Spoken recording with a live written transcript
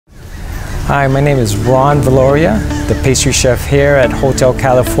Hi, my name is Ron Viloria, the pastry chef here at Hotel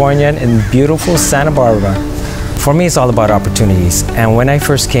Californian in beautiful Santa Barbara. For me, it's all about opportunities. And when I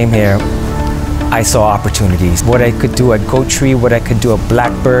first came here, I saw opportunities. What I could do at Goat Tree, what I could do at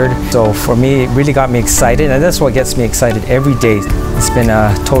Blackbird. So for me, it really got me excited, and that's what gets me excited every day. It's been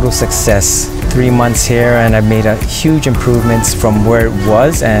a total success. 3 months here, and I've made a huge improvements from where it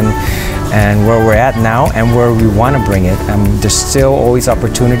was and where we're at now and where we want to bring it. There's still always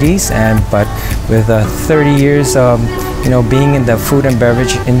opportunities, but with 30 years of being in the food and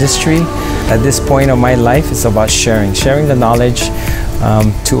beverage industry, at this point of my life, it's about sharing the knowledge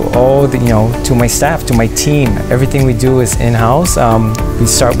to all the, to my staff, to my team. Everything we do is in-house. We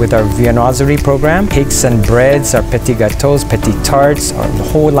start with our viennoiserie program, cakes and breads, our petit gâteaux, petit tarts, our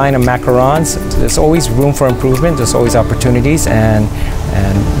whole line of macarons. There's always room for improvement. There's always opportunities, and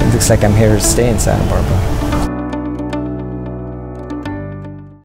it looks like I'm here to stay in Santa Barbara.